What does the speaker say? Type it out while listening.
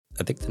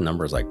I think the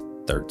number is like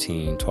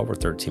 12 or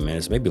 13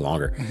 minutes, maybe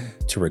longer,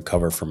 to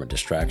recover from a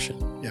distraction.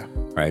 Yeah.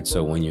 Right.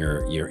 So when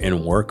you're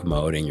in work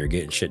mode and you're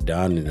getting shit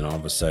done, and then all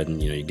of a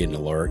sudden, you get an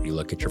alert, you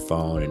look at your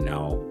phone, and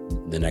now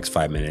the next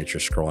 5 minutes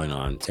you're scrolling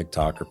on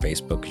TikTok or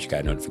Facebook because you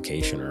got a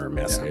notification or a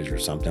message or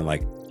something.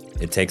 Like,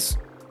 it takes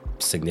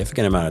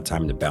significant amount of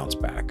time to bounce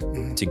back,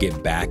 to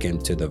get back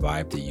into the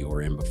vibe that you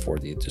were in before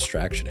the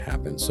distraction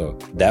happened. So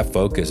that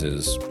focus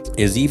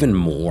is even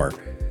more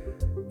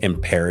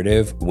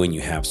imperative when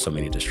you have so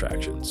many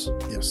distractions.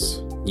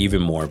 Yes.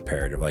 Even more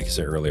imperative, like I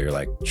said earlier,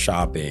 like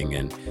shopping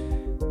and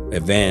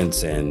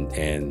events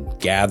and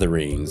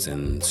gatherings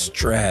and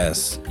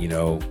stress,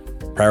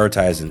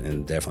 prioritize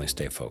and definitely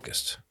stay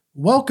focused.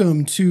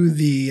 Welcome to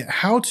the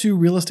How to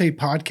Real Estate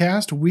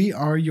Podcast. We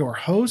are your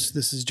hosts.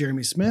 This is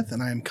Jeremy Smith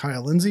and I am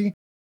Kyle Lindsay.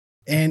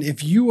 And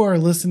if you are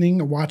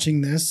listening or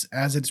watching this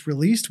as it's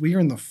released, we are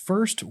in the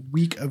first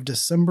week of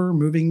December,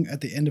 moving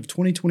at the end of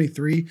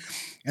 2023,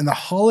 and the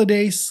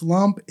holiday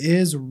slump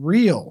is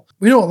real.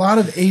 We know a lot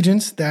of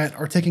agents that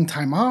are taking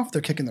time off, they're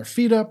kicking their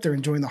feet up, they're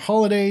enjoying the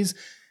holidays,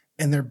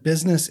 and their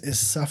business is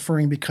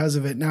suffering because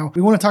of it. Now,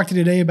 we want to talk to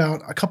you today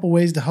about a couple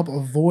ways to help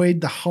avoid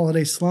the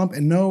holiday slump.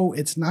 And no,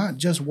 it's not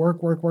just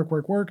work. We want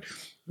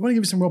to give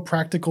you some real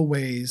practical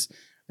ways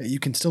that you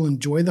can still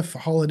enjoy the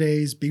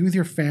holidays, be with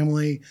your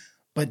family,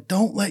 but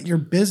don't let your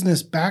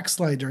business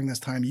backslide during this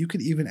time. You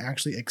could even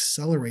actually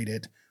accelerate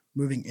it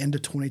moving into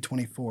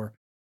 2024.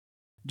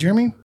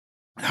 Jeremy,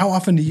 how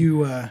often do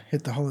you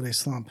hit the holiday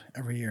slump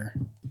every year?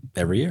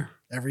 Every year.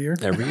 Every year?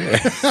 Every year.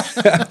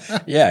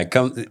 Yeah,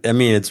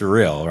 it's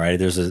real,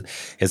 right?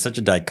 It's such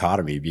a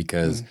dichotomy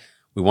because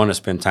we want to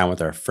spend time with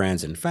our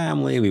friends and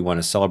family. We want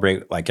to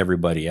celebrate like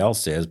everybody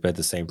else is, but at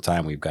the same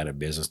time, we've got a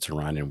business to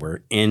run, and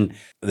we're in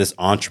this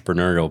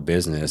entrepreneurial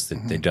business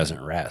that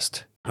doesn't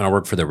rest. I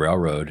worked for the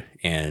railroad,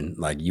 and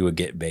like you would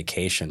get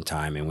vacation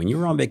time. And when you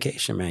were on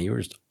vacation, man, you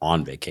were just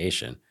on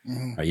vacation.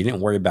 Right? You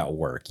didn't worry about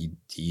work.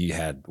 You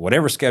had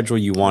whatever schedule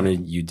you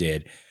wanted, you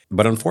did.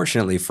 But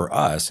unfortunately for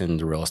us in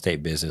the real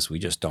estate business, we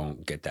just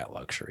don't get that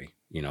luxury.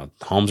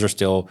 Homes are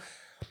still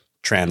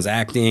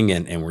transacting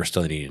and we're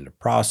still needing to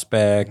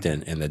prospect,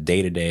 and the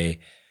day-to-day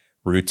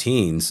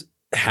routines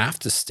have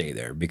to stay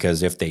there,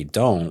 because if they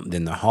don't,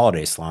 then the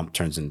holiday slump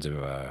turns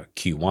into a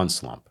Q1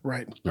 slump,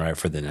 right,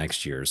 for the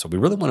next year. So we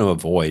really want to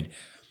avoid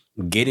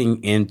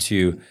getting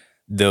into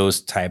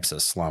those types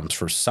of slumps.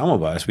 For some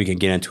of us, we can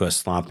get into a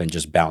slump and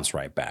just bounce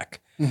right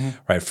back,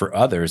 right? For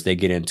others, they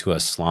get into a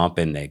slump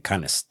and they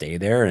kind of stay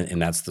there,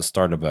 and that's the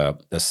start of a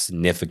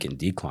significant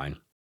decline.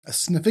 A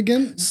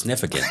significant?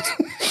 Significant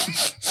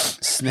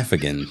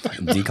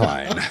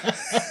decline.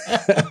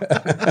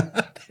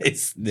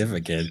 It's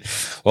significant.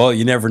 Well,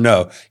 you never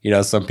know.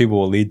 Some people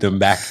will lead them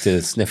back to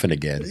sniffing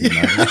again.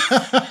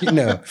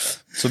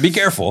 So be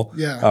careful.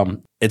 Yeah.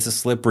 It's a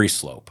slippery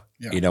slope.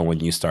 Yeah. When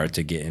you start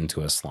to get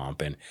into a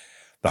slump, and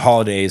the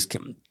holidays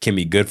can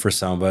be good for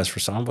some of us.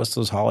 For some of us,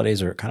 those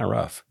holidays are kind of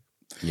rough.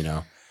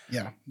 Yeah.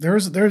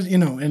 There's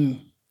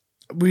and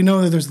we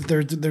know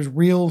that there's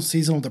real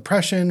seasonal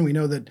depression. We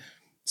know that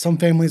some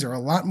families are a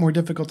lot more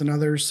difficult than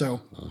others.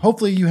 So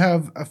hopefully you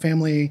have a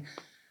family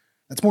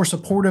that's more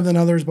supportive than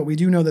others, but we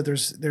do know that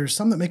there's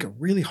some that make it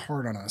really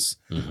hard on us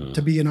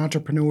to be an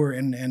entrepreneur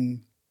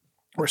and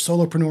or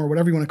solopreneur,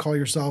 whatever you want to call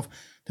yourself,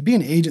 to be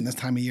an agent this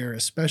time of year,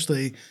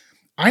 especially.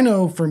 I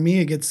know for me,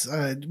 it gets,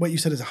 what you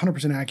said is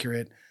 100%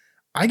 accurate.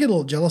 I get a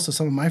little jealous of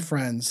some of my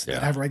friends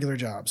that have regular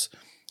jobs,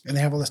 and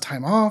they have all this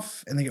time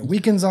off, and they get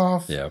weekends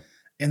off,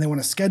 and they want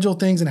to schedule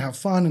things and have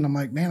fun. And I'm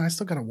like, man, I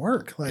still got to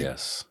work. Like,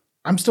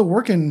 I'm still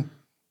working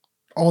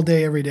all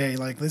day, every day.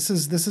 Like, this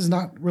is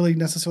not really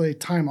necessarily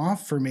time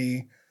off for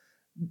me.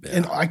 Yeah.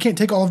 And I can't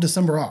take all of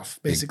December off,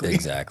 basically.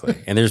 Exactly.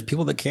 And there's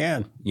people that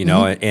can,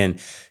 and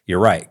you're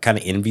right. Kind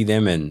of envy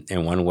them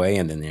in one way,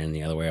 and then in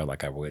the other way, I'm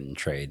like, I wouldn't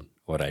trade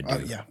what I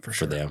do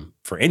for them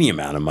for any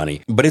amount of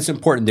money. But it's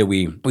important that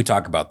we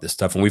talk about this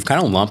stuff, and we've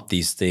kind of lumped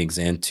these things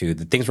into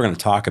the things we're going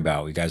to talk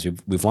about.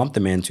 We've lumped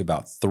them into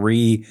about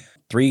three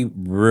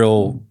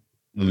real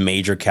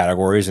major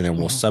categories, and then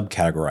we'll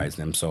subcategorize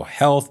them. So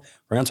health,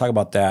 we're going to talk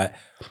about that.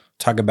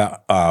 Talk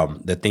about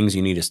the things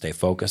you need to stay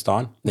focused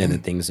on, and the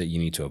things that you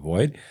need to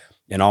avoid,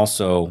 and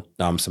also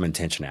some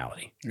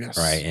intentionality,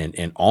 right?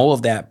 And all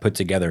of that put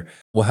together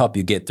will help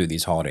you get through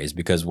these holidays,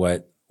 because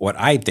what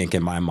I think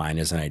in my mind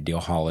is an ideal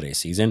holiday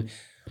season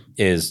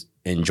is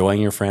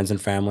enjoying your friends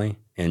and family,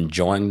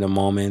 enjoying the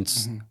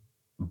moments,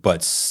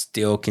 but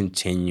still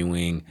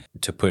continuing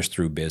to push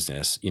through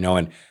business,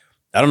 and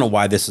I don't know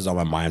why this is on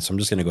my mind, so I'm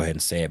just going to go ahead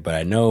and say it, but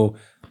I know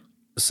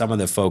some of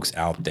the folks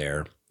out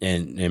there,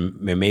 and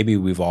maybe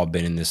we've all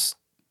been in this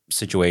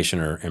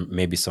situation, and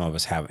maybe some of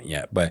us haven't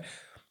yet, but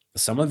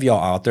some of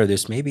y'all out there,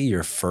 this may be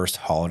your first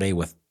holiday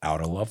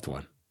without a loved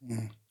one.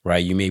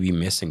 Right? You may be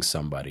missing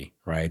somebody,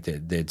 right?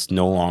 That's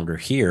no longer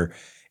here.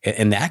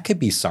 And that could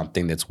be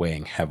something that's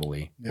weighing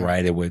heavily,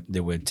 right? It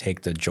would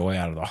take the joy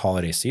out of the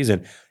holiday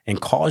season and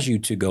cause you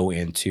to go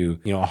into,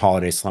 a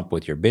holiday slump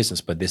with your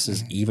business. But this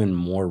is even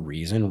more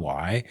reason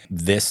why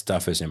this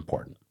stuff is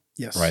important.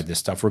 Yes. Right. The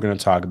stuff we're going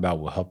to talk about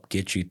will help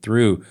get you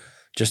through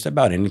just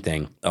about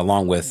anything,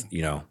 along with,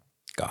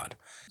 God.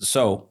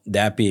 So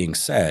that being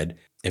said,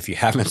 if you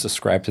haven't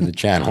subscribed to the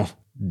channel,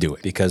 do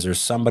it, because there's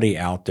somebody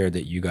out there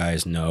that you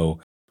guys know.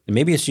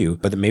 Maybe it's you,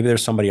 but maybe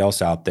there's somebody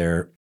else out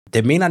there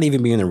that may not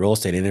even be in the real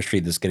estate industry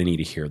that's going to need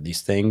to hear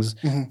these things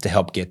to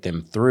help get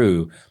them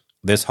through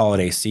this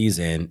holiday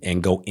season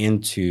and go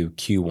into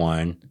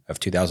Q1 of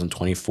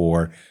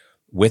 2024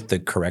 with the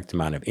correct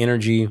amount of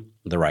energy,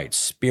 the right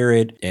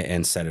spirit,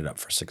 and set it up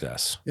for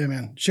success. Yeah,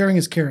 man. Sharing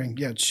is caring.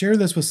 Yeah. Share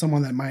this with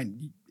someone that might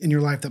in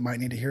your life that might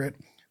need to hear it,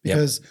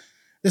 because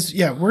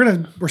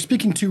we're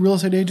speaking to real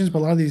estate agents, but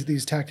a lot of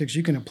these tactics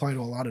you can apply to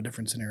a lot of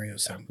different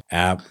scenarios. So.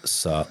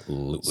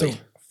 Absolutely. So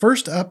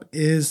first up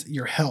is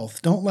your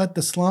health. Don't let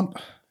the slump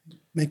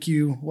make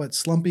you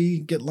slumpy,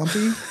 get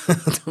lumpy.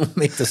 Don't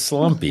make the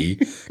slumpy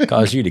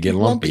cause you to get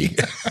lumpy.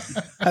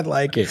 I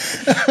like it.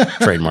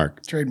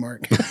 Trademark.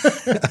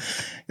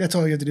 That's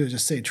all you have to do is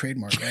just say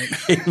trademark, right?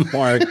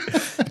 Trademark.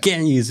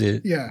 Can't use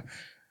it. Yeah.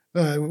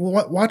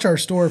 Watch our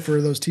store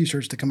for those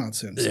T-shirts to come out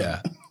soon. So.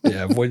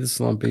 Yeah. Avoid the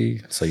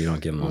slumpy so you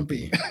don't get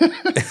lumpy.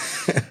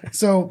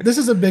 So this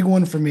is a big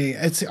one for me.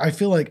 I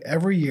feel like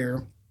every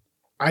year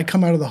I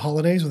come out of the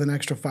holidays with an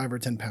extra 5 or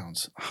 10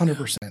 pounds,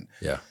 100%.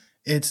 Yeah.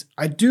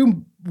 I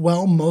do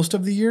well most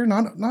of the year,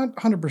 not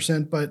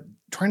 100%, but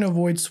trying to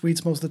avoid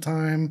sweets most of the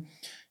time.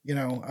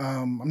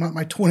 I'm not in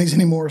my 20s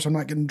anymore, so I'm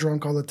not getting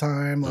drunk all the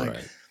time.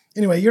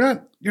 Anyway, you're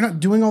not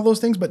doing all those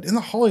things, but in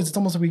the holidays, it's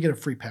almost like we get a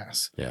free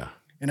pass. Yeah.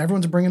 And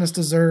everyone's bringing us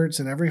desserts,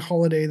 and every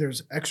holiday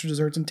there's extra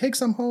desserts, and take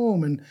some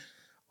home and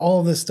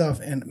all of this stuff.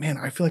 And man,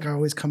 I feel like I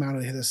always come out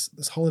of this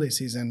holiday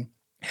season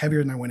heavier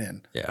than I went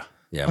in. Yeah.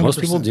 Yeah. 100%.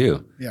 Most people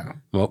do. Yeah.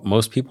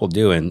 Most people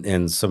do. And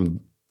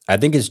I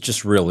think it's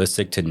just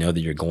realistic to know that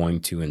you're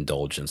going to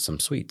indulge in some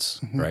sweets,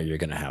 right? You're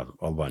going to have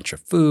a bunch of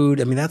food.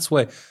 I mean, that's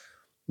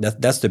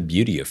the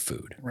beauty of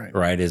food,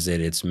 right? Is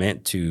that it's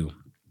meant to,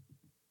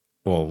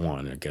 well,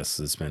 one, I guess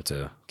it's meant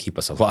to keep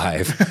us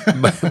alive.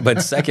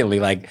 but secondly,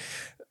 like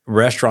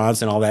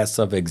restaurants and all that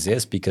stuff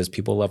exists because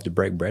people love to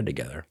break bread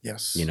together.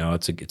 Yes.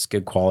 It's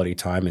good quality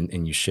time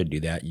and you should do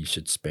that. You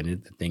should spend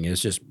it. The thing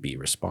is just be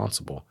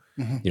responsible,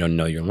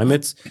 know your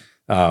limits.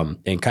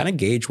 And kind of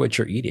gauge what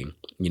you're eating,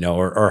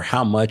 or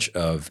how much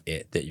of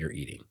it that you're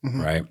eating,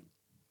 right?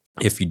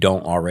 If you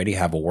don't already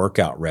have a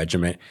workout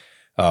regimen,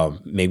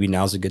 maybe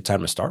now's a good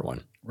time to start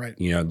one, right?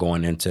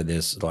 Going into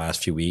the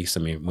last few weeks. I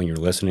mean, when you're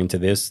listening to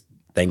this,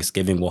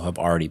 Thanksgiving will have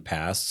already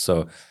passed.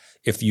 So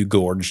if you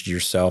gorged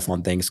yourself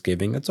on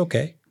Thanksgiving, it's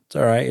okay. It's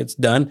all right. It's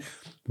done.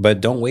 But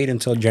don't wait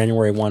until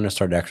January 1 to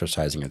start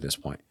exercising at this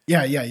point.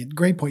 Yeah.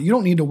 Great point. You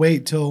don't need to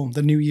wait till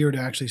the new year to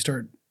actually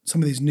start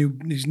some of these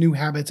new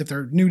habits if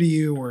they're new to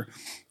you, or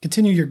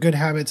continue your good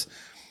habits.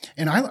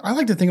 And I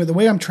like to think of the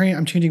way I'm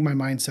changing my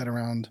mindset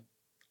around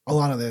a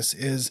lot of this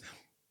is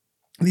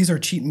these are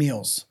cheat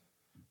meals.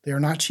 They are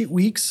not cheat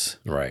weeks.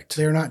 Right.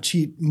 They're not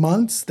cheat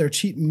months. They're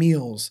cheat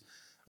meals.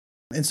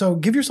 And so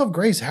give yourself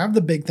grace. Have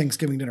the big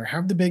Thanksgiving dinner,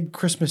 have the big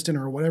Christmas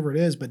dinner or whatever it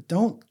is, but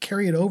don't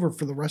carry it over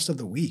for the rest of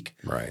the week.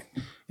 Right.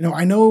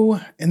 I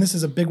know, and this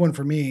is a big one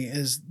for me,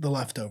 is the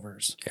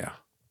leftovers. Yeah.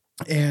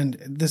 And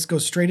this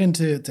goes straight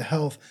into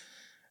health.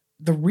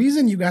 The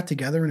reason you got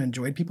together and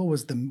enjoyed people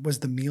was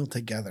the meal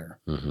together.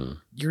 Mm-hmm.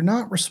 You're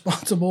not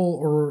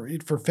responsible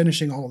for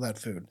finishing all of that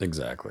food.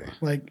 Exactly.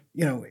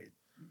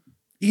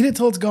 Eat it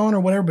till it's gone or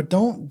whatever, but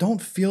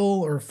don't feel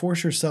or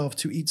force yourself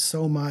to eat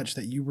so much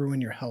that you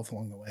ruin your health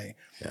along the way.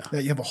 Yeah.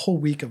 That you have a whole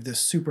week of this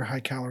super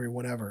high calorie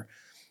whatever.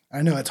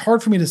 I know it's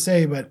hard for me to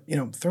say, but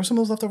throw some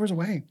of those leftovers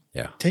away.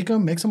 Yeah. Take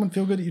them, make someone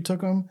feel good that you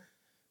took them.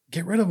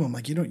 Get rid of them.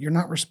 You're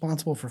not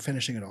responsible for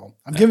finishing it all.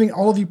 I'm giving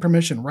all of you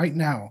permission right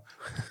now.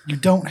 You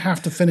don't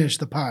have to finish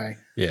the pie.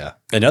 Yeah.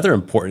 Another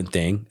important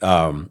thing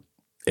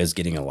is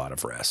getting a lot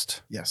of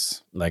rest.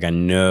 Yes. Like I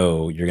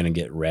know you're going to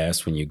get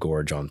rest when you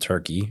gorge on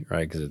turkey,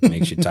 right? Because it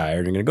makes you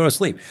tired. You're going to go to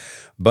sleep.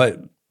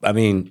 But I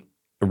mean,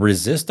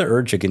 resist the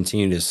urge to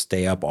continue to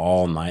stay up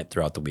all night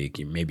throughout the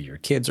week. Maybe your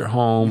kids are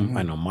home. Mm-hmm.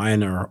 I know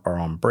mine are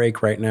on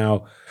break right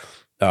now.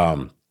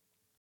 And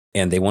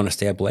they want to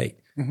stay up late,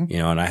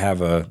 and I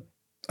have a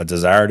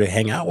desire to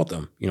hang out with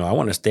them. I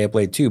want to stay up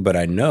late too, but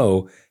I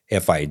know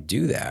if I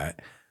do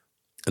that,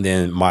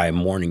 then my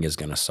morning is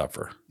going to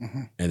suffer.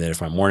 Mm-hmm. And then if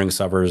my morning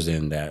suffers,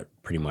 then that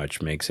pretty much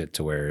makes it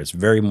to where it's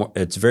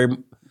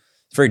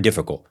very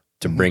difficult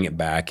to bring it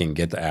back and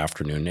get the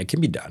afternoon. It can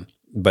be done,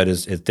 but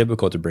it's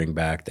difficult to bring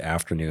back the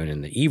afternoon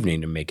and the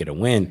evening to make it a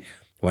win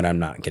when I'm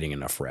not getting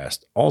enough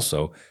rest.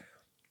 Also,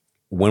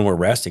 when we're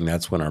resting,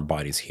 that's when our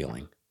body's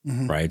healing,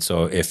 right?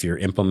 So if you're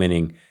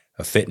implementing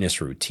a fitness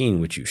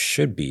routine, which you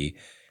should be,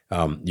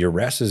 your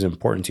rest is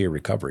important to your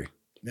recovery.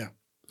 Yeah.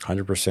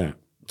 100%.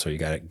 So you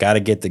got to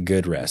get the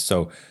good rest.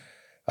 So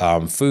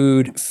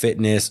food,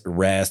 fitness,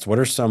 rest. What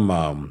are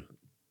some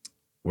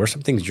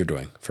things you're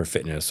doing for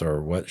fitness,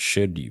 or what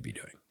should you be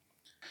doing?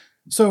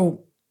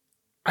 So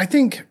I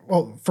think,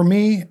 well, for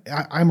me,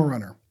 I'm a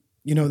runner.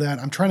 You know that.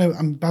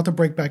 I'm about to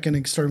break back in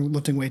and start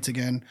lifting weights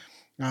again.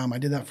 I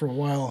did that for a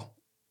while,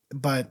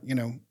 but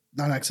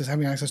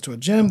having access to a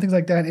gym, things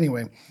like that.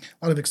 Anyway,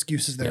 a lot of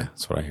excuses there. Yeah,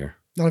 that's what I hear.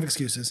 A lot of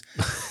excuses.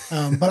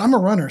 But I'm a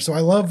runner, so I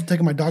love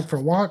taking my dog for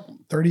a walk,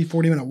 30,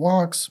 40-minute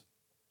walks.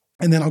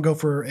 And then I'll go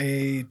for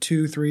a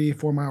 2, 3,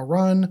 4 mile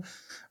run.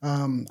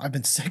 I've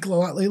been sick a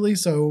lot lately,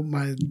 so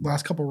my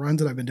last couple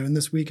runs that I've been doing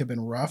this week have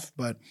been rough,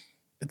 but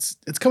it's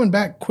coming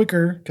back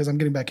quicker because I'm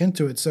getting back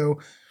into it. So,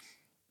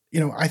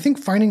 I think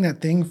finding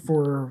that thing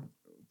for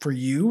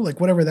you,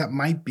 like whatever that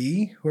might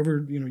be,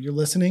 whoever, you're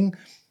listening,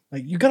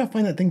 like you got to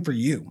find that thing for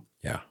you.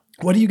 Yeah.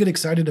 What do you get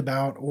excited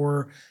about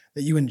or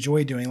that you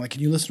enjoy doing? Like,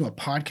 can you listen to a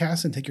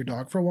podcast and take your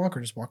dog for a walk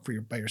or just walk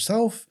by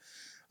yourself?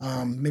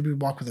 Maybe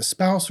walk with a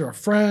spouse or a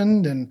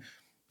friend and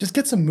just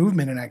get some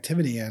movement and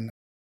activity in.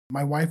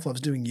 My wife loves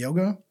doing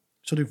yoga.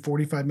 She'll do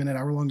 45-minute,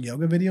 hour-long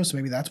yoga videos. So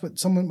maybe that's what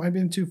someone might be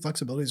into.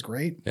 Flexibility is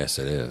great. Yes,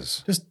 it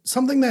is. Just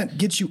something that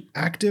gets you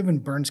active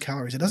and burns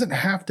calories. It doesn't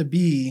have to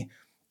be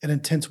an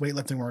intense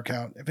weightlifting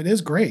workout. If it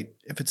is, great.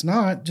 If it's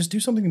not, just do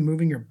something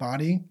moving your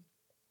body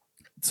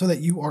so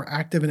that you are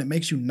active and it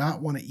makes you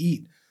not want to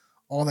eat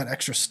all that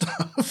extra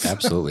stuff.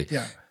 Absolutely.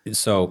 Yeah.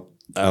 So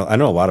I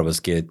know a lot of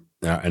us get,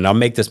 and I'll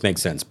make this make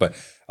sense, but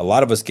a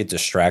lot of us get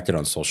distracted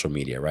on social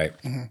media, right?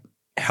 Mm-hmm.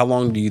 How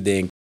long do you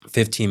think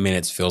 15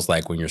 minutes feels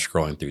like when you're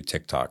scrolling through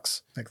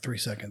TikToks? Like 3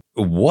 seconds.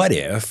 What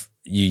if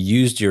you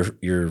used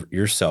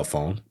your cell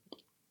phone,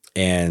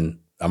 and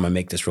I'm going to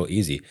make this real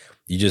easy.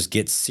 You just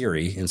get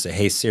Siri and say,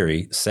 hey,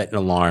 Siri, set an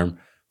alarm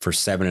for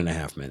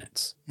 7.5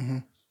 minutes. Mm-hmm.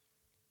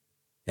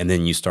 And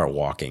then you start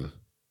walking.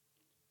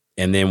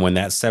 And then when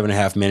that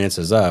 7.5 minutes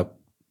is up,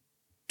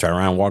 turn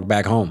around and walk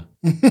back home.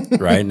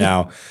 Right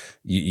now,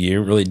 you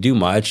didn't really do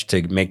much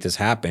to make this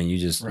happen. You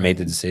just made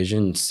the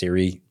decision.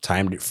 Siri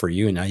timed it for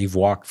you, and now you've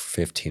walked for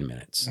 15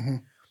 minutes. Mm-hmm.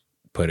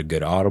 Put a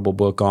good Audible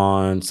book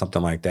on,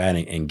 something like that,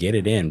 and get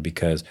it in,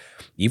 because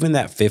even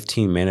that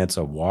 15 minutes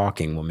of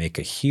walking will make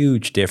a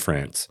huge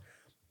difference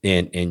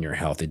in your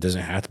health. It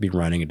doesn't have to be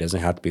running. It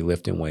doesn't have to be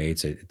lifting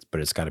weights, but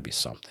it's got to be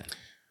something.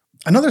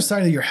 Another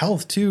side of your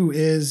health too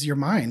is your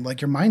mind, like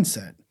your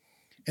mindset.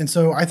 And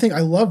so I think I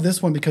love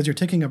this one because you're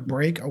taking a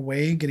break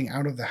away, getting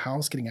out of the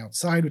house, getting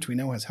outside, which we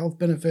know has health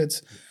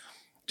benefits.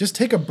 Just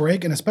take a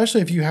break. And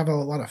especially if you have a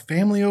lot of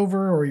family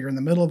over or you're in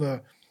the middle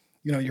of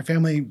your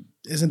family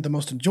isn't the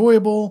most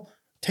enjoyable,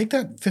 take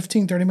that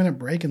 15, 30-minute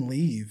break and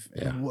leave.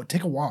 Yeah. And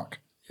take a walk.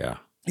 Yeah.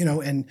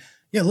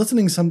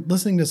 Listening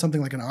to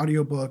something like an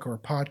audiobook or a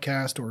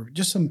podcast or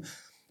just some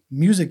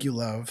music you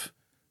love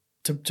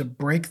to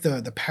break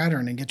the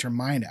pattern and get your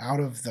mind out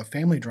of the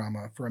family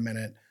drama for a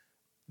minute.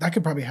 That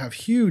could probably have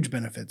huge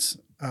benefits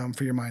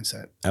for your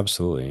mindset.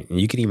 Absolutely. And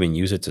you can even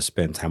use it to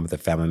spend time with a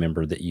family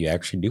member that you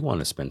actually do want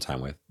to spend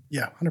time with.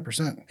 Yeah,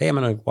 100%. Hey, I'm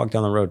going to walk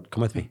down the road.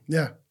 Come with me.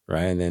 Yeah.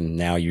 Right. And then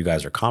now you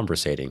guys are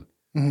conversating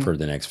for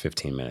the next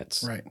 15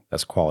 minutes. Right.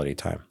 That's quality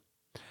time.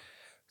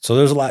 So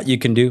there's a lot you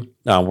can do.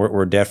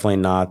 We're definitely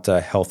not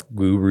health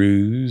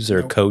gurus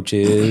or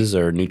coaches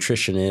or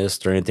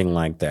nutritionists or anything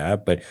like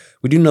that, but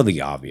we do know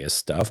the obvious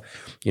stuff,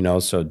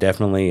 so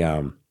definitely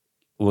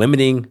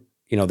limiting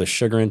the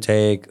sugar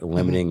intake,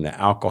 limiting the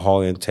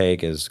alcohol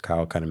intake, as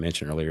Kyle kind of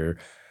mentioned earlier.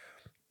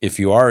 If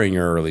you are in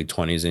your early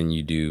 20s and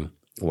you do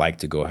like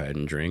to go ahead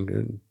and drink,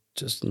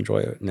 just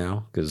enjoy it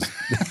now, because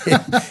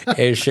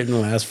it shouldn't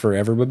last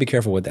forever, but be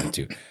careful with that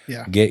too.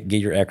 Yeah. Get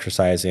your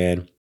exercise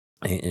in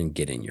and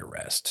get in your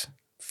rest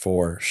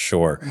for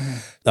sure.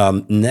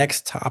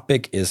 Next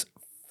topic is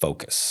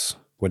focus.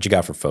 What you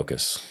got for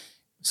focus?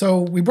 So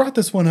we brought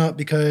this one up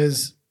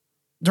because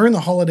during the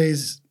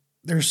holidays,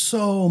 there's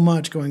so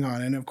much going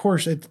on. And of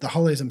course, it's the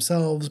holidays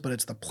themselves, but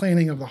it's the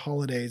planning of the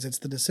holidays. It's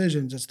the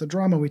decisions. It's the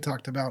drama we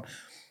talked about.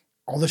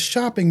 All the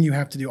shopping you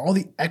have to do. All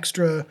the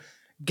extra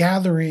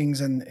gatherings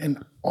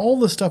and all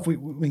the stuff. We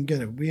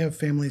get it. We have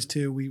families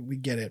too. We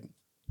get it.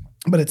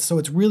 But it's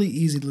really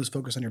easy to lose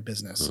focus on your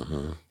business.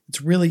 Mm-hmm.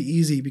 It's really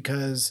easy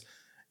because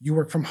you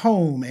work from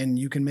home and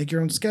you can make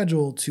your own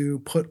schedule to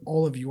put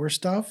all of your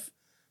stuff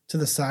to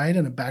the side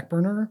in a back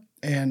burner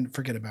and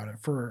forget about it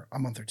for a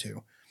month or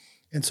two.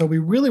 And so we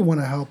really want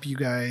to help you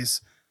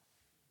guys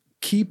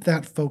keep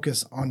that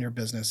focus on your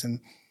business. And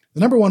the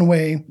number one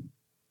way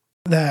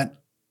that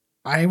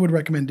I would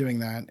recommend doing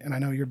that, and I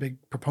know you're a big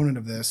proponent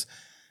of this,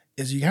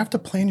 is you have to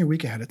plan your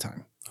week ahead of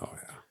time. Oh,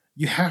 yeah.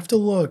 You have to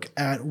look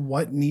at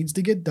what needs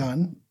to get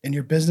done in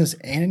your business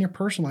and in your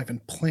personal life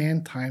and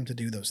plan time to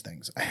do those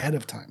things ahead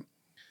of time.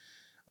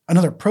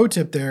 Another pro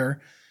tip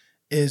there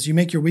is you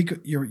make your week,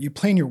 you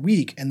plan your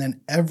week, and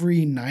then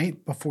every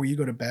night before you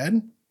go to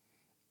bed,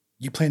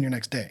 you plan your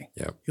next day.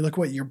 Yep. You look at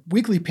what your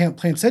weekly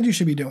plan said you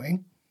should be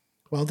doing.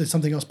 Well, did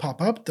something else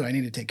pop up that I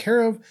need to take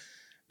care of?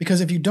 Because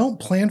if you don't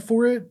plan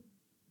for it,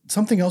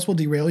 something else will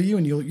derail you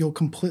and you'll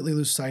completely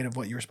lose sight of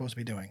what you're supposed to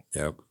be doing.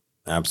 Yep,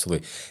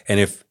 absolutely. And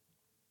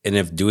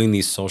if doing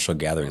these social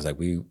gatherings, I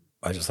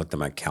just looked at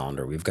my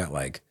calendar. We've got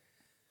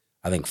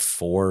I think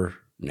 4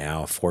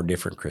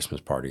 different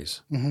Christmas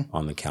parties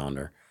on the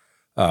calendar.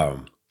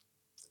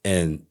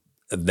 And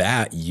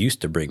that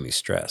used to bring me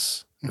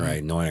stress.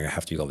 right? Knowing I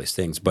have to do all these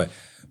things. But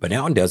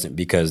now it doesn't,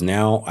 because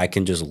now I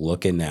can just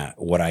look in that,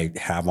 what I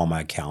have on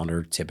my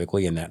calendar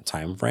typically in that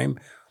time frame,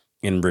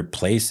 and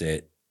replace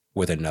it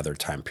with another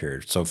time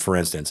period. So for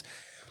instance,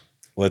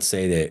 let's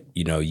say that,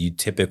 you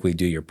typically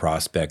do your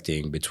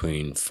prospecting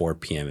between 4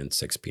 p.m. and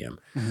 6 p.m.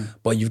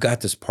 But you've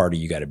got this party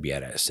you got to be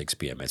at 6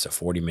 p.m. It's a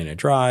 40-minute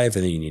drive,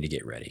 and then you need to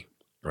get ready,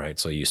 right?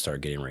 So you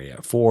start getting ready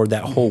at 4.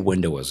 That whole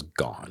window is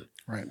gone.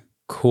 Right.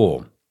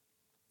 Cool.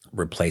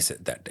 Replace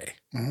it that day,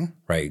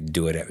 right?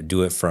 Do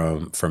it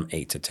from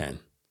 8 to 10.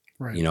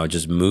 Right.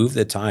 Just move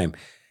the time,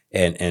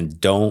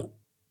 and don't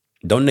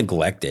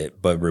neglect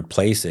it, but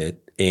replace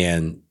it.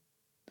 And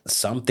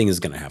something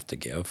is going to have to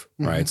give,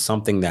 right?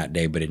 Something that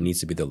day, but it needs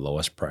to be the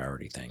lowest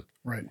priority thing.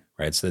 Right.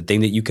 Right. So the thing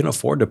that you can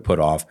afford to put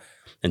off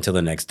until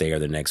the next day or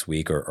the next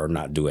week, or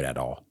not do it at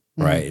all.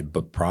 Right.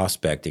 But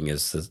prospecting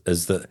is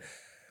the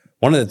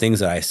one of the things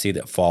that I see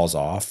that falls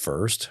off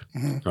first,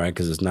 right?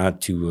 Because it's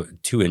not too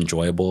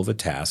enjoyable of a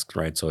task,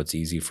 right? So it's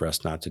easy for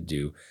us not to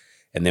do.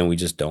 And then we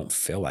just don't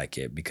feel like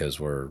it because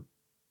we're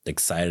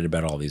excited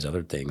about all these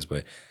other things.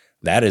 But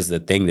that is the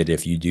thing that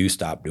if you do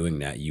stop doing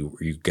that, you're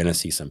going to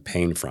see some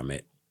pain from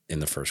it in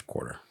the first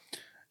quarter.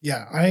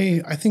 Yeah,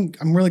 I think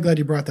I'm really glad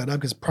you brought that up,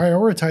 because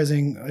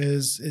prioritizing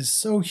is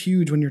so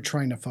huge when you're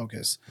trying to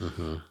focus.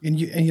 And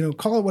you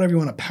call it whatever you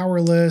want, a power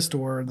list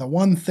or the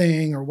one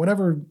thing or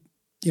whatever,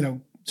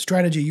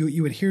 strategy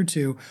you adhere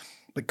to,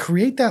 but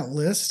create that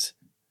list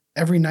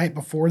every night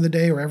before the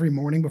day or every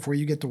morning before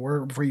you get to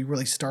work, before you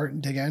really start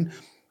and dig in.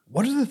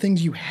 What are the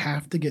things you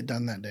have to get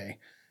done that day?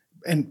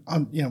 And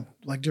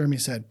like Jeremy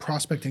said,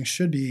 prospecting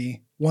should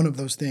be one of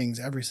those things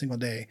every single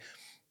day.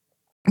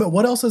 But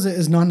what else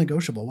is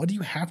non-negotiable? What do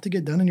you have to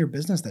get done in your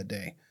business that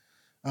day?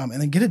 And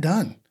then get it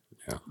done.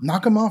 Yeah.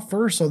 Knock them off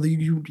first, so that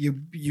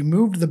you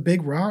moved the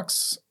big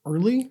rocks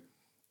early,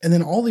 and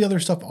then all the other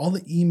stuff, all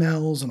the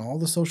emails and all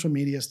the social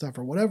media stuff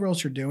or whatever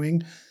else you're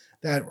doing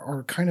that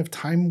are kind of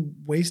time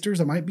wasters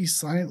that might be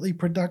silently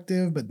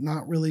productive but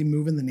not really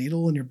moving the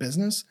needle in your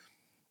business.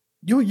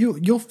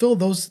 You'll fill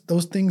those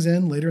things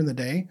in later in the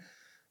day,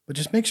 but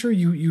just make sure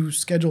you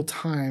schedule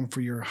time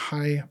for your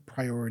high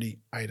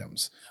priority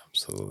items.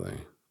 Absolutely.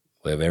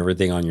 Live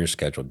everything on your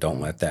schedule. Don't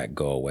let that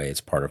go away.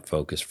 It's part of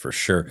focus for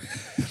sure.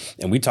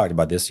 And we talked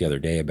about this the other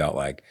day about,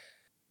 like,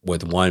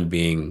 with 1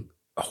 being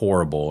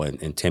horrible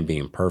and 10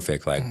 being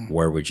perfect, like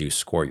where would you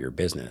score your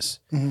business?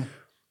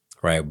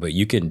 Right. But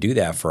you can do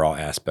that for all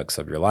aspects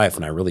of your life.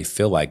 And I really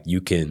feel like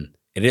it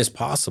is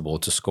possible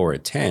to score a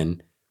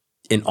 10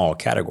 in all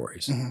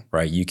categories,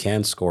 right? You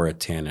can score a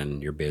 10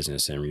 in your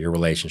business and your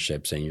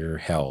relationships and your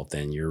health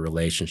and your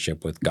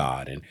relationship with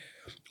God and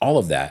all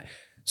of that.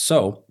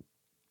 So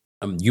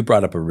you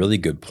brought up a really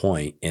good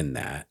point in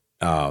that.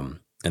 And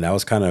that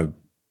was kind of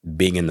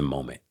being in the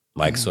moment.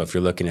 Like, so if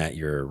you're looking at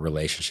your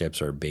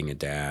relationships or being a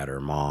dad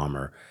or mom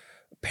or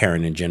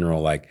parent in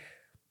general, like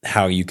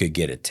how you could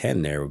get a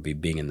 10 there would be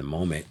being in the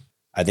moment.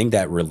 I think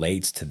that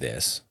relates to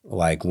this.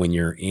 Like when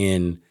you're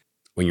in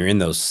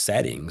those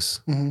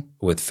settings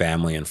with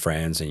family and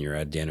friends and you're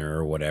at dinner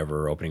or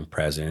whatever, opening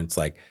presents,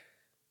 like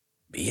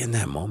be in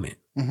that moment.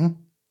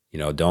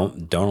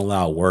 Don't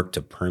allow work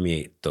to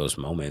permeate those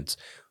moments.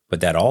 But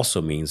that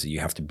also means that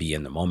you have to be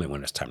in the moment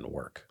when it's time to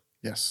work.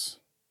 Yes.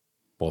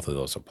 Both of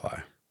those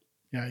apply.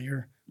 Yeah,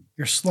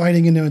 you're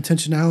sliding into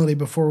intentionality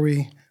before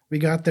we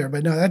got there.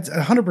 But no, that's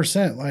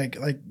 100%. Like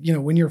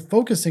when you're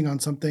focusing on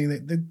something,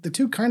 the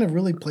two kind of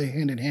really play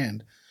hand in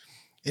hand.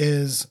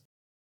 Is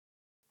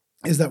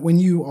that when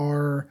you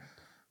are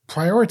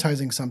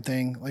prioritizing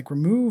something, like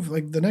remove,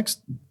 like the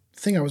next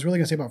thing I was really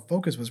going to say about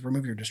focus was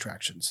remove your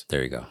distractions.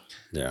 There you go.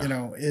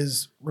 Yeah.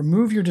 Is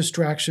remove your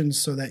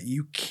distractions so that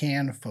you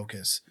can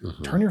focus.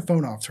 Turn your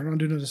phone off, turn on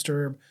Do Not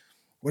Disturb,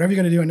 whatever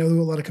you're going to do. I know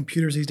a lot of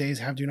computers these days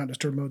have Do Not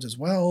Disturb modes as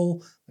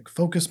well, like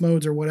focus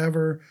modes or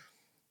whatever.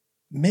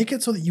 Make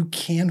it so that you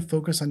can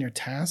focus on your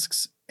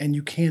tasks and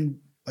you can,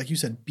 like you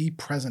said, be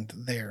present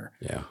there.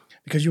 Yeah.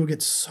 Because you will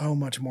get so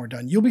much more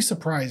done. You'll be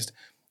surprised.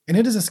 And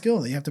it is a skill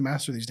that you have to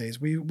master these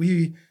days.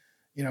 We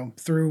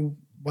through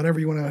whoever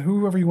you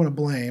want to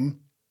blame,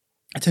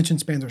 attention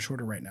spans are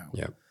shorter right now.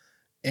 Yeah.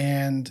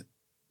 And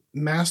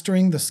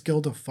mastering the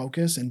skill to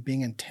focus and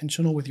being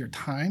intentional with your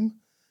time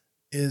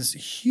is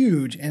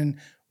huge. And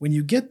when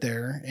you get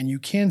there and you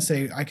can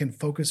say, I can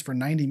focus for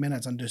 90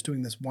 minutes on just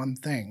doing this one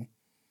thing,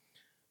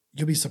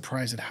 you'll be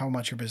surprised at how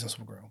much your business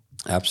will grow.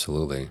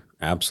 Absolutely.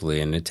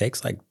 Absolutely. And it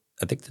takes, like,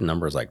 I think the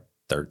number is like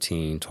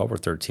 12 or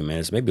 13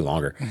 minutes, maybe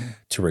longer,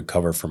 to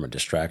recover from a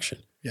distraction.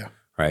 Yeah.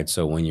 Right.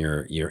 So when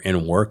you're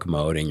in work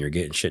mode and you're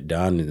getting shit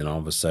done, and then all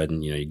of a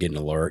sudden, you get an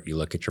alert, you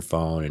look at your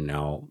phone, and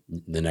now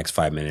the next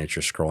 5 minutes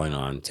you're scrolling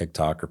on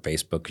TikTok or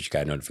Facebook because you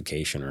got a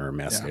notification or a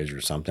message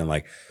or something.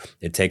 Like,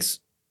 it takes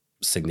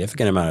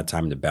significant amount of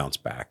time to bounce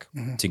back,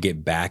 to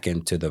get back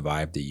into the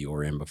vibe that you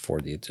were in before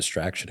the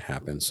distraction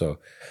happened. So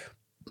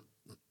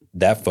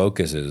that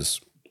focus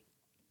is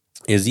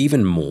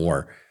even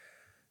more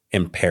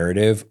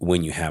imperative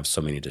when you have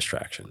so many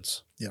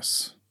distractions.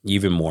 Yes.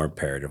 Even more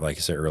imperative, like I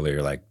said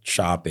earlier, like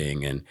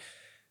shopping and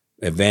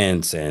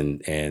events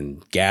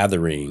and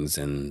gatherings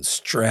and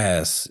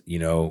stress,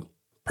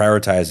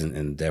 prioritize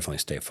and definitely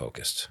stay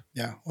focused.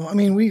 Yeah. Well, I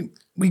mean,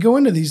 we go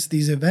into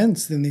these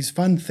events and these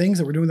fun things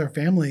that we're doing with our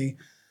family,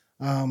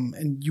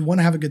 and you want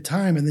to have a good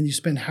time, and then you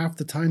spend half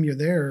the time you're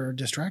there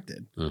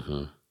distracted,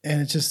 and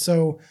it's just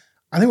so.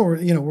 I think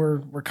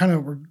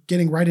we're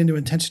getting right into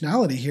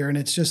intentionality here, and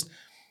it's just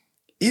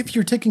if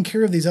you're taking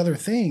care of these other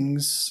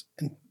things,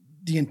 and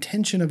the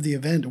intention of the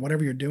event or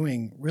whatever you're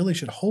doing really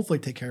should hopefully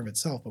take care of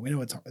itself. But we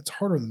know it's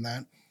harder than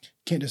that.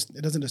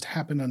 It doesn't just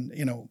happen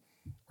on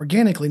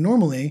organically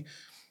normally.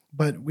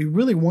 But we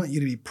really want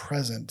you to be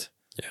present.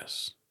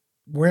 Yes.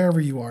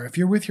 Wherever you are. If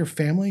you're with your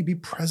family, be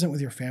present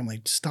with your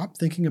family. Stop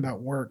thinking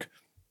about work,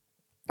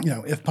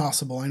 if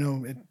possible. I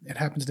know it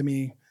happens to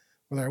me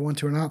whether I want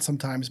to or not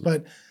sometimes,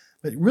 but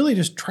really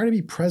just try to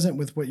be present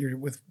with what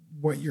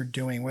you're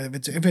doing.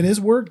 If it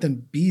is work,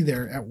 then be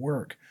there at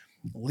work.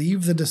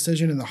 Leave the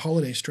decision and the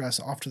holiday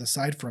stress off to the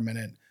side for a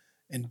minute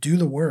and do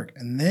the work.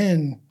 And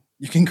then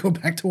you can go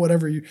back to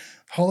whatever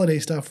holiday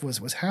stuff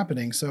was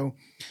happening. So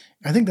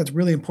I think that's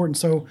really important.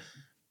 So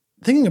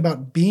thinking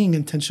about being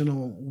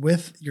intentional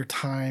with your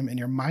time and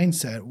your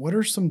mindset, what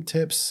are some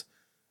tips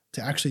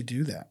to actually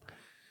do that?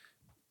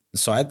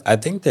 So I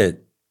think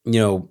that,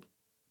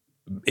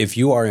 if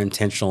you are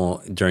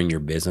intentional during your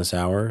business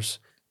hours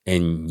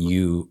and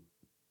you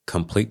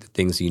complete the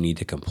things you need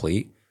to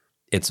complete,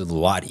 it's a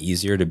lot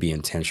easier to be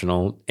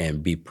intentional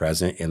and be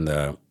present in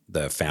the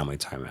family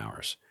time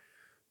hours.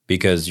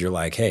 Because you're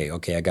like, hey,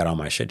 okay, I got all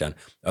my shit done.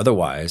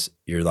 Otherwise,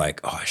 you're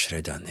like, oh, I should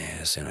have done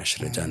this and I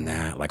should have done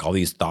that. Like all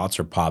these thoughts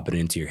are popping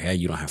into your head.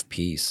 You don't have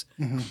peace,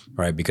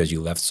 right? Because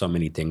you left so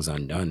many things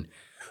undone.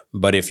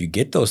 But if you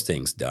get those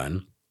things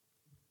done,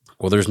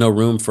 well, there's no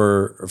room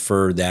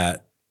for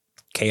that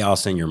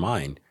chaos in your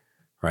mind,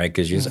 right?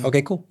 Because you say,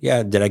 okay, cool.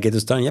 Yeah, did I get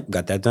this done? Yep,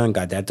 got that done,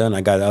 got that done.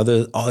 I got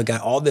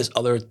all this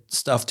other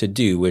stuff to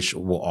do, which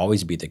will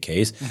always be the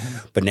case.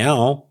 But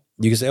now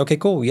you can say, okay,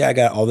 cool. Yeah, I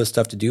got all this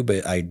stuff to do,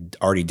 but I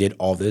already did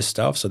all this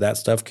stuff. So that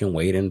stuff can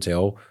wait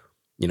until,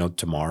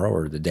 tomorrow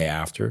or the day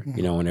after,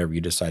 whenever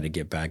you decide to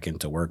get back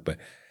into work. But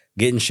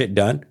getting shit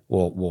done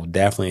will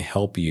definitely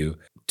help you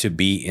to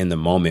be in the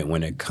moment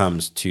when it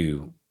comes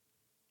to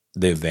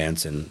the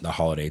events and the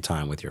holiday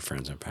time with your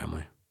friends and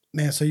family.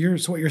 Man, so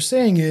what you're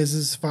saying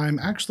is if I'm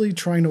actually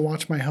trying to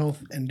watch my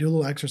health and do a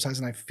little exercise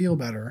and I feel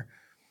better,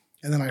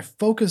 and then I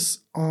focus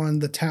on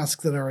the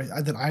tasks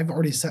that I've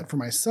already set for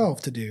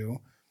myself to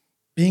do,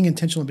 being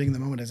intentional and being in the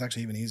moment is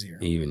actually even easier.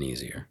 That's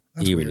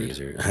even weird.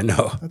 Easier. I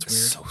know. That's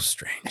weird. So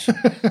strange.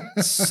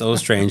 So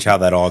strange how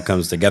that all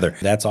comes together.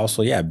 That's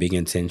also, being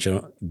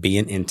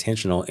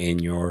intentional in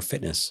your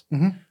fitness,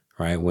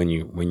 right? When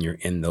you're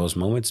in those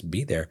moments,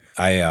 be there.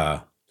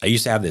 I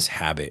used to have this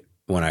habit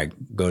when I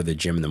go to the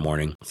gym in the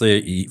morning. For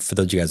those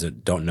of you guys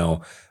that don't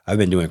know, I've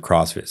been doing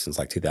CrossFit since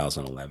like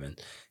 2011.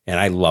 And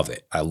I love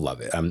it.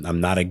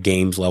 I'm not a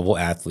games level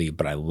athlete,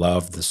 but I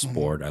love the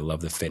sport. I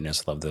love the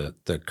fitness, I love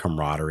the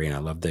camaraderie, and I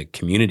love the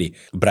community.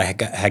 But I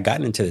had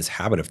gotten into this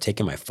habit of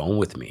taking my phone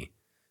with me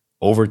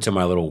over to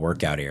my little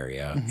workout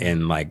area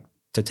and like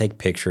to take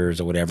pictures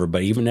or whatever.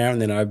 But even now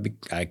and then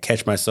I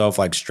catch myself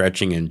like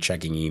stretching and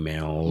checking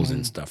emails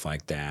and stuff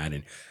like that,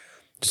 and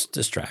just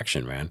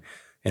distraction, man.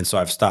 And so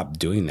I've stopped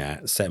doing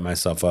that, set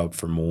myself up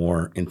for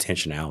more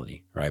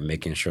intentionality, right?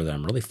 Making sure that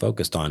I'm really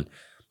focused on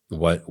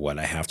what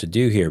I have to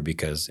do here,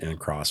 because in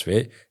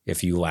CrossFit,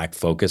 if you lack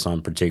focus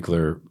on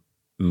particular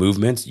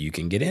movements, you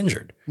can get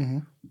injured.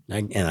 And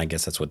I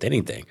guess that's with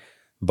anything.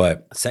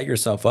 But set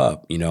yourself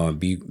up, and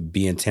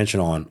be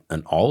intentional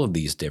on all of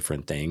these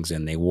different things,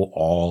 and they will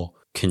all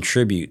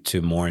contribute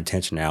to more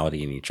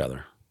intentionality in each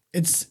other.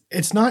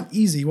 It's not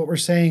easy. What we're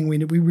saying,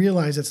 we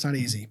realize it's not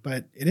easy,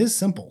 but it is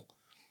simple.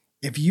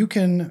 If you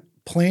can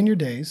plan your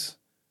days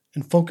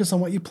and focus on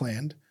what you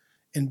planned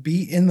and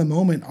be in the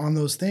moment on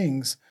those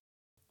things,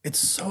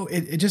 it's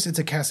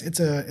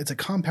a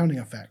compounding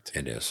effect.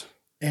 It is.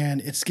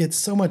 And it gets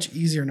so much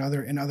easier in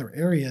other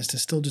areas to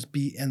still just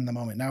be in the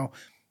moment. Now,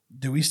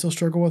 do we still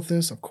struggle with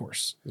this? Of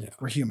course. Yeah.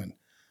 We're human.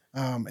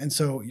 And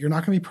so you're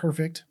not going to be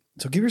perfect.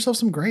 So give yourself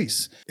some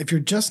grace. If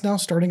you're just now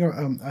starting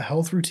a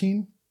health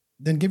routine,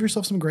 then give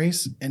yourself some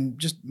grace and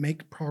just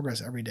make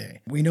progress every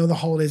day. We know the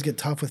holidays get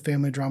tough with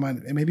family drama,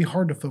 and it may be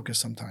hard to focus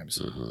sometimes.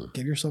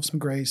 Give yourself some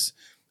grace.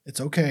 It's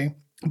okay.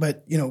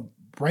 But,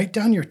 write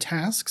down your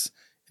tasks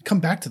and come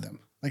back to them.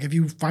 Like if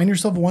you find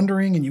yourself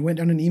wondering and you went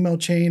down an email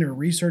chain or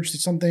researched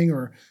something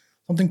or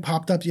something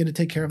popped up you had to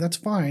take care of, that's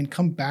fine.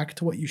 Come back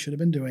to what you should have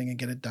been doing and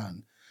get it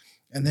done.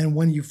 And then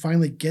when you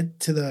finally get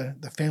to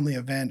the family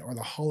event or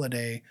the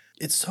holiday,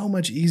 it's so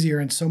much easier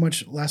and so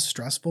much less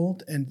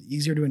stressful and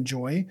easier to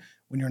enjoy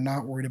when you're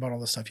not worried about all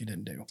the stuff you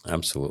didn't do.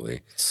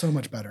 Absolutely. It's so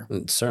much better.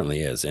 It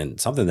certainly is. And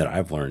something that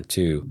I've learned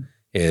too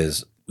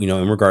is,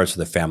 in regards to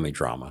the family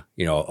drama,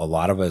 a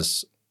lot of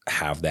us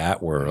have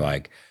that where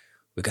like,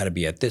 we got to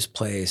be at this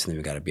place and then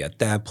we got to be at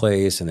that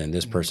place. And then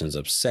this person's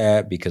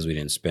upset because we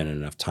didn't spend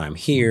enough time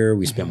here.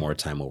 We spent more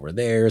time over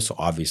there. So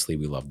obviously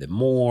we love them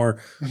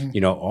more,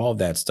 all of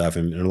that stuff.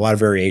 And a lot of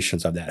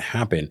variations of that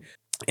happen.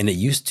 And it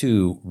used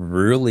to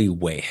really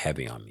weigh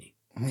heavy on me.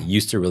 It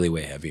used to really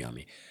weigh heavy on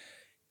me.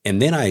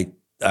 And then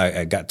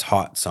I got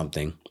taught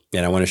something,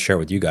 and I want to share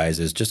with you guys,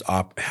 is just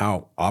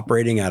how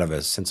operating out of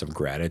a sense of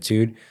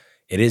gratitude,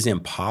 it is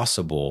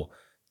impossible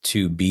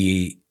to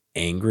be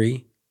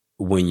angry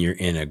when you're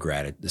in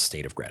the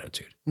state of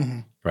gratitude,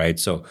 right?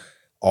 So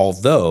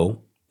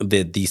although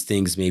these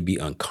things may be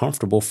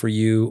uncomfortable for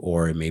you,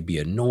 or it may be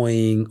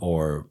annoying,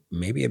 or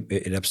maybe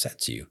it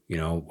upsets you,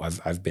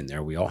 I've been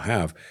there, we all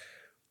have.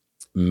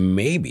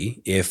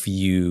 Maybe if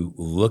you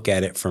look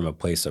at it from a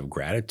place of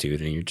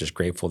gratitude and you're just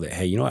grateful that,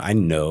 hey, what? I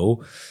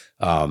know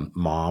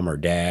mom or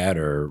dad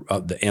or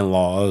the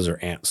in-laws or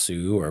Aunt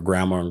Sue or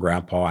grandma and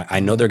grandpa, I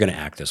know they're going to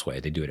act this way.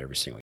 They do it every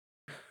single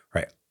year,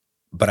 right?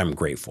 But I'm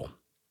grateful.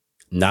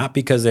 Not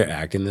because they're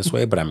acting this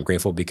way, but I'm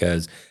grateful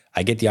because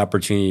I get the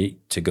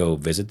opportunity to go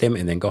visit them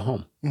and then go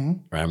home.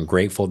 Right? I'm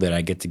grateful that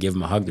I get to give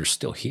them a hug. They're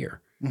still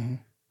here,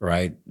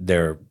 right?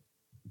 They're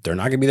not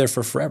going to be there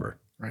for forever.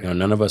 Right.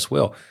 None of us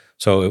will.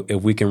 So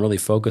if we can really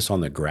focus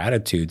on the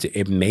gratitudes,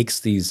 it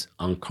makes these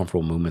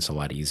uncomfortable moments a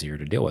lot easier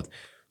to deal with.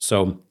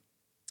 So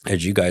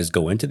as you guys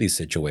go into these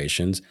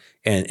situations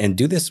and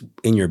do this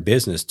in your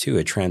business too,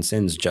 it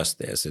transcends just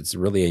this. It's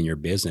really in your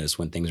business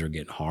when things are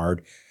getting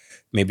hard.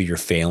 Maybe you're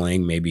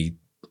failing. Maybe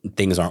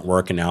things aren't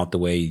working out the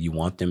way you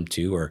want them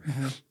to, or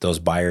those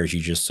buyers you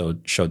just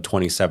showed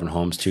 27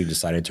 homes to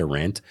decided to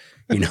rent.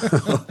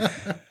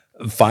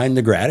 Find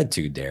the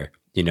gratitude there.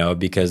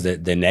 Because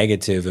the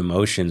negative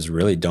emotions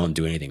really don't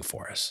do anything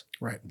for us.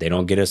 Right. They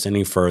don't get us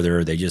any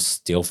further. They just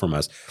steal from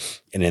us.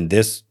 And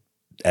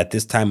at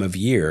this time of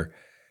year,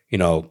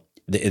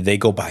 they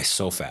go by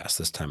so fast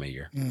this time of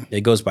year.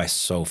 It goes by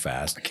so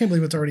fast. I can't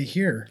believe it's already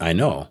here. I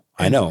know.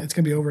 It's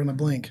going to be over in a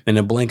blink. In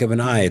a blink of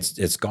an eye,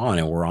 it's gone,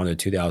 and we're on to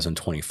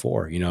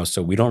 2024,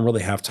 so we don't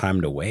really have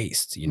time to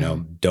waste,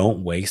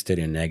 Don't waste it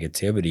in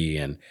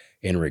negativity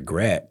and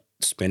regret.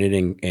 Spend it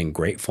in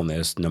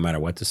gratefulness, no matter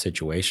what the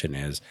situation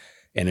is.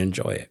 And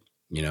enjoy it,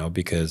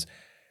 because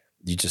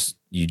you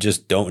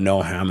just don't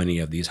know how many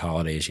of these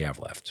holidays you have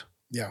left.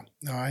 Yeah,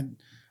 no, I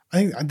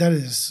think that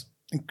is.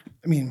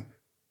 I mean,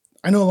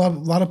 I know a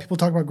lot of people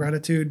talk about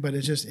gratitude, but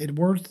it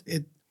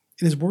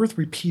is worth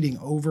repeating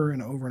over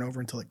and over and over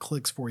until it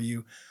clicks for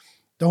you.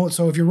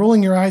 So if you're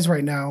rolling your eyes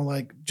right now,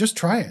 like, just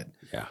try it.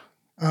 Yeah.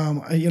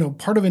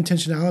 Part of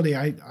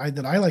intentionality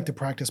that I like to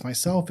practice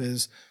myself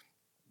is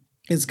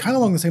kind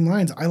of along the same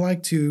lines. I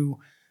like to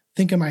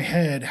think in my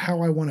head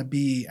how I want to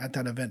be at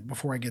that event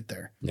before I get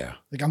there. Yeah.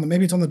 Like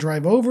maybe it's on the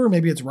drive over,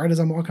 maybe it's right as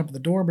I'm walking up to the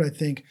door, but I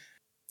think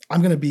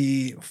I'm going to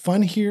be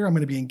fun here. I'm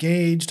going to be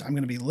engaged. I'm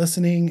going to be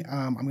listening.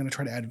 I'm going to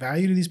try to add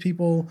value to these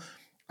people.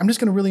 I'm just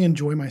going to really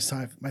enjoy my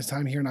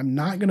time here. And I'm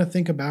not going to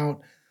think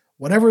about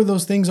whatever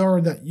those things are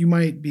that you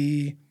might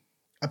be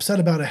upset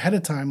about ahead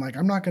of time. Like,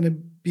 I'm not going to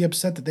be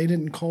upset that they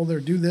didn't call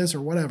or do this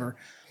or whatever.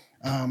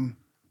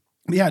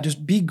 Yeah,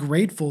 just be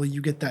grateful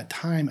you get that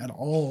time at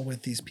all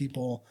with these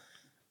people.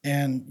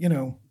 And,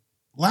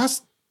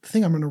 last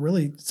thing I'm going to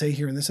really say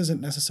here, and this isn't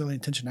necessarily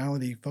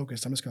intentionality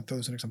focused, I'm just going to throw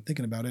this in because I'm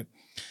thinking about it,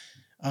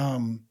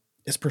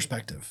 is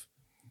perspective.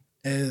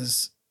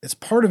 It's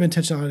part of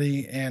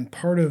intentionality and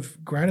part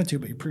of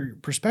gratitude, but your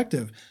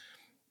perspective.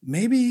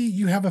 Maybe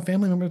you have a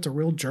family member that's a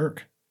real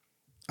jerk,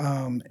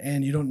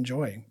 and you don't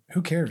enjoy.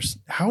 Who cares?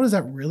 How does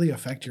that really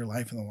affect your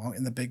life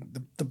in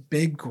the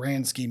big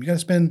grand scheme? You got to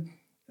spend an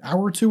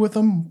hour or two with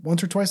them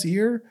once or twice a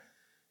year.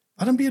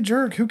 Let them be a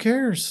jerk. Who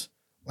cares?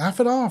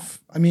 Laugh it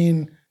off. I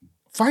mean,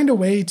 find a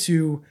way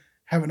to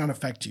have it not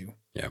affect you.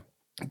 Yeah.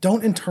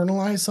 Don't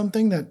internalize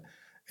something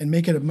and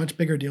make it a much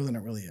bigger deal than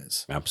it really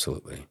is.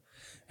 Absolutely.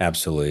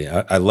 Absolutely.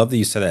 I love that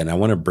you said that. And I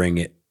want to bring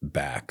it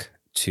back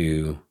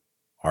to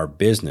our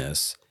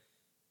business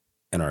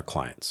and our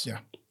clients. Yeah.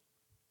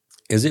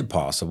 Is it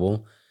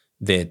possible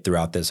that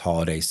throughout this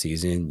holiday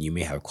season, you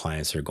may have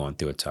clients that are going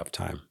through a tough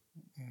time?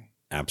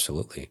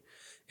 Absolutely.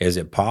 Is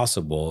it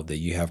possible that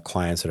you have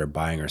clients that are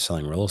buying or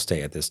selling real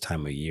estate at this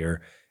time of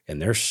year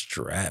and they're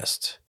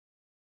stressed?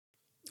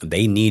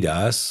 They need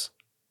us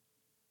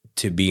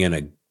to be in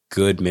a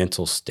good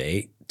mental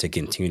state to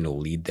continue to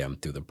lead them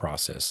through the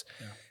process.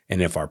 Yeah.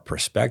 And if our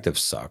perspective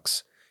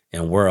sucks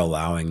and we're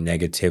allowing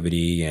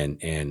negativity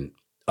and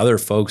other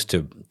folks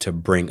to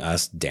bring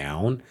us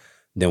down,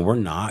 then we're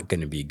not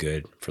going to be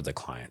good for the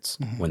clients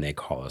when they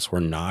call us. We're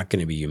not going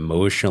to be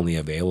emotionally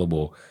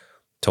available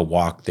to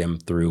walk them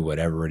through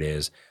whatever it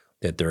is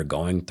that they're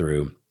going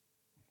through.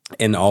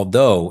 And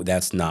although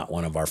that's not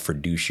one of our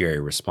fiduciary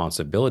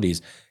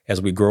responsibilities,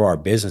 as we grow our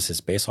business,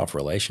 it's based off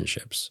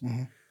relationships.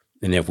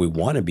 And if we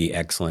want to be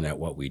excellent at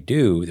what we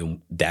do,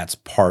 then that's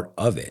part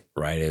of it,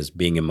 right? Is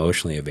being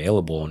emotionally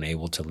available and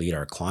able to lead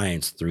our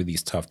clients through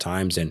these tough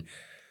times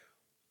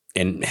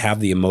and have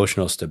the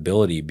emotional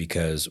stability,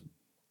 because,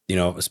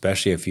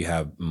 especially if you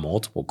have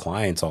multiple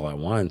clients all at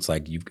once,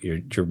 like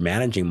you're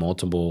managing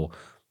multiple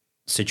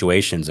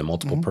situations and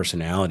multiple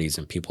personalities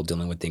and people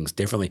dealing with things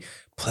differently,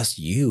 plus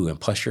you and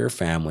plus your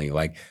family.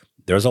 Like,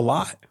 there's a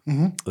lot.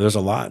 There's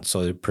a lot.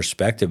 So the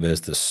perspective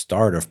is the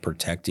start of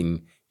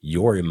protecting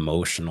your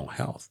emotional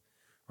health,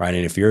 right?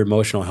 And if your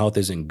emotional health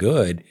isn't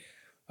good,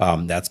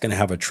 that's going to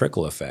have a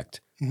trickle effect,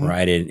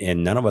 right?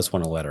 And none of us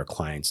want to let our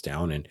clients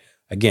down. And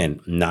again,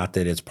 not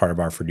that it's part of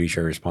our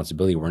fiduciary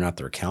responsibility. We're not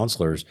their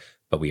counselors,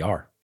 but we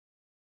are.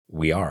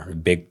 We are. A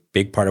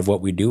big part of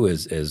what we do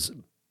is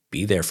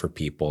be there for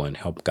people and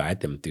help guide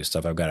them through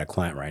stuff. I've got a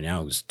client right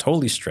now who's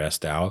totally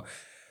stressed out.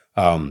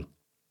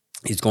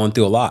 He's going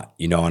through a lot,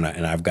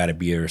 and I've got to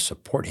be there to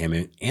support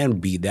him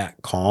and be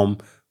that calm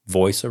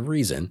voice of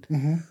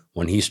reason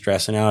when he's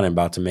stressing out and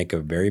about to make a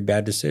very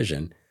bad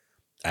decision.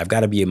 I've got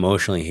to be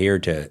emotionally here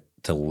to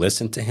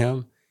listen to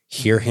him,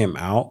 hear him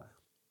out,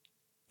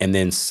 and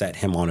then set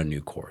him on a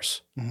new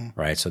course,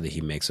 right? So that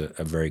he makes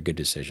a very good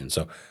decision.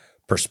 So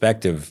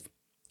perspective,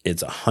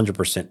 it's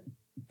 100%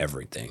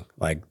 everything.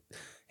 Like,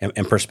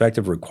 and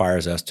perspective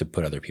requires us to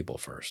put other people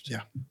first.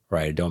 Yeah.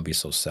 Right. Don't be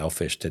so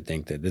selfish to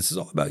think that this is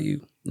all about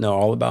you. No,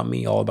 all about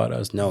me, all about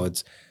us. No,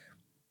 it's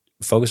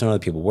focus on other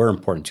people. We're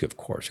important too, of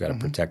course. We got to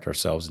protect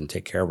ourselves and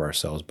take care of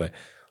ourselves. But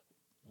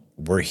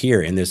we're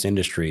here in this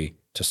industry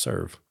to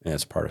serve, and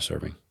it's part of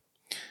serving.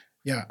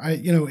 Yeah.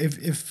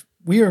 If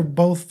we are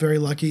both very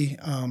lucky,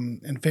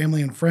 and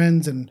family and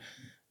friends, and,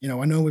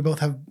 I know we both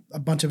have a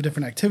bunch of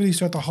different activities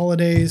throughout the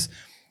holidays.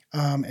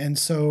 And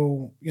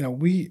so,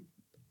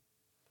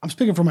 I'm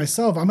speaking for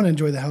myself. I'm going to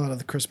enjoy the hell out of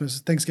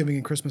the Thanksgiving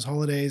and Christmas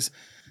holidays.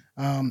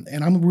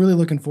 And I'm really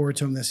looking forward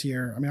to them this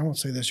year. I mean, I won't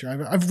say this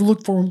year. I've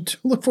looked forward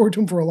to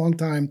them for a long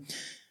time.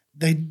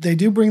 They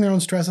do bring their own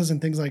stresses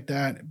and things like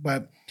that.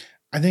 But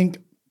I think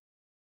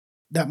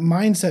that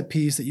mindset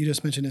piece that you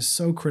just mentioned is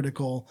so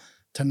critical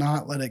to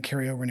not let it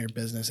carry over in your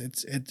business.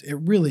 It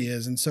really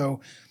is. And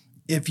so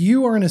if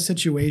you are in a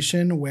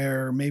situation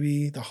where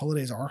maybe the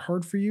holidays are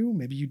hard for you,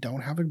 maybe you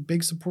don't have a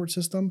big support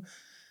system,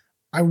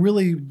 I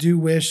really do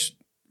wish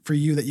for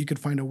you that you could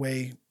find a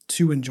way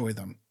to enjoy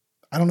them.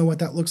 I don't know what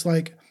that looks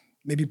like.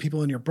 Maybe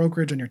people in your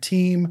brokerage, on your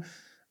team,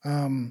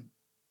 some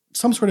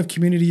sort of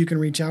community you can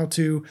reach out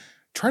to.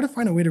 Try to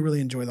find a way to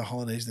really enjoy the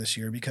holidays this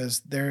year,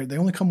 because they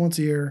only come once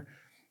a year.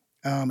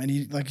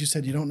 And like you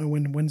said, you don't know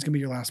when's going to be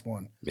your last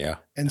one. Yeah.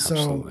 And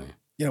absolutely.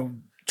 So,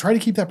 try to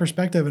keep that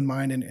perspective in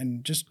mind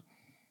and just,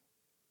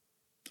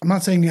 I'm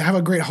not saying have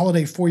a great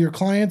holiday for your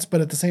clients,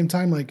 but at the same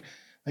time, like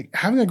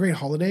having a great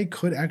holiday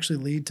could actually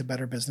lead to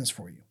better business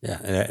for you. Yeah,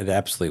 it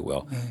absolutely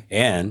will.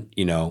 And,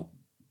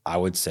 I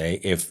would say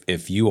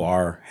if you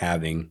are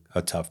having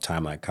a tough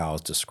time like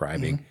Kyle's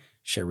describing,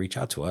 reach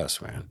out to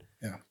us, man.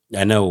 Yeah.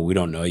 I know we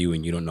don't know you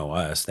and you don't know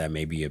us. That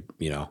may be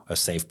a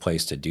safe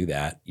place to do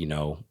that.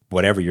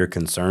 Whatever your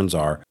concerns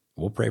are,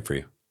 we'll pray for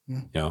you.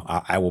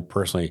 I will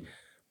personally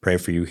pray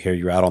for you, hear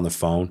you out on the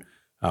phone.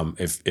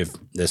 If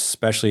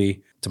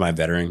especially to my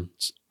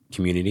veterans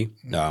community,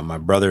 my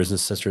brothers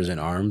and sisters in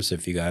arms,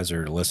 if you guys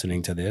are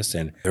listening to this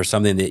and there's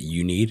something that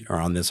you need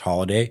around this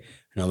holiday,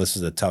 this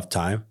is a tough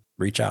time,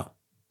 reach out,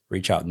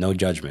 no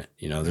judgment.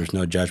 There's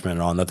no judgment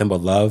at all, nothing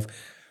but love.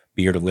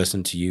 Be here to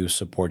listen to you,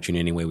 support you in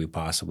any way we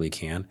possibly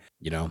can.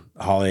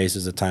 Holidays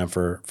is a time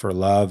for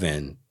love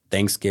and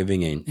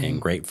Thanksgiving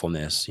and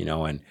gratefulness,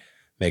 and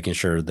making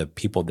sure the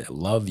people that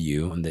love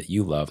you and that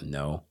you love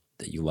know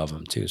that you love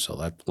them too. So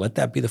let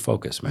that be the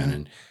focus, man.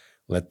 And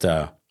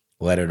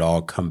let it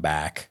all come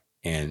back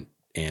and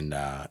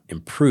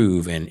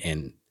improve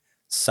and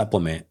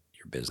supplement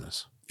your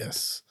business.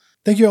 Yes.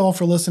 Thank you all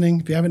for listening.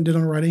 If you haven't done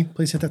already,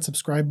 please hit that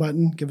subscribe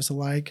button. Give us a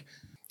like.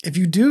 If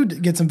you do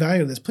get some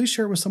value out of this, please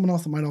share it with someone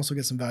else that might also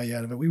get some value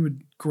out of it. We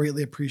would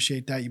greatly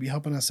appreciate that. You'd be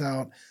helping us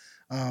out.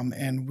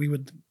 And we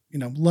would,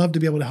 love to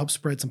be able to help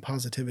spread some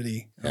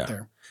positivity out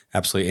there.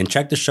 Absolutely. And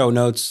check the show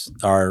notes.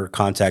 Our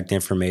contact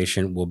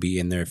information will be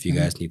in there. If you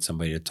guys need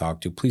somebody to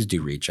talk to, please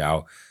do reach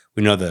out.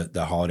 We know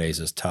the holidays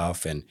is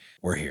tough and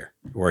we're here.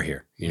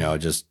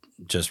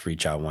 Just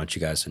reach out. I want you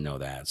guys to know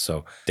that.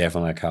 So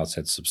definitely, like Kyle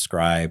said,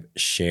 subscribe,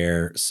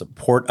 share,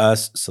 support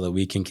us so that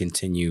we can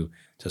continue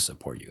to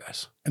support you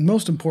guys. And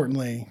most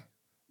importantly,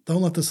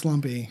 don't let the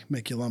slumpy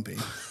make you lumpy.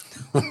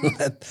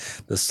 Let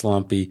the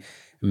slumpy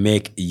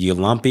make you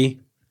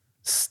lumpy.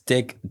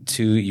 Stick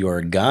to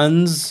your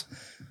guns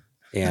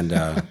and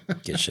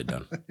get shit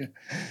done.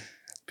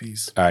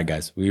 Peace. All right,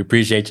 guys. We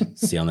appreciate you.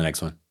 See you on the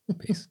next one.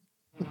 Peace.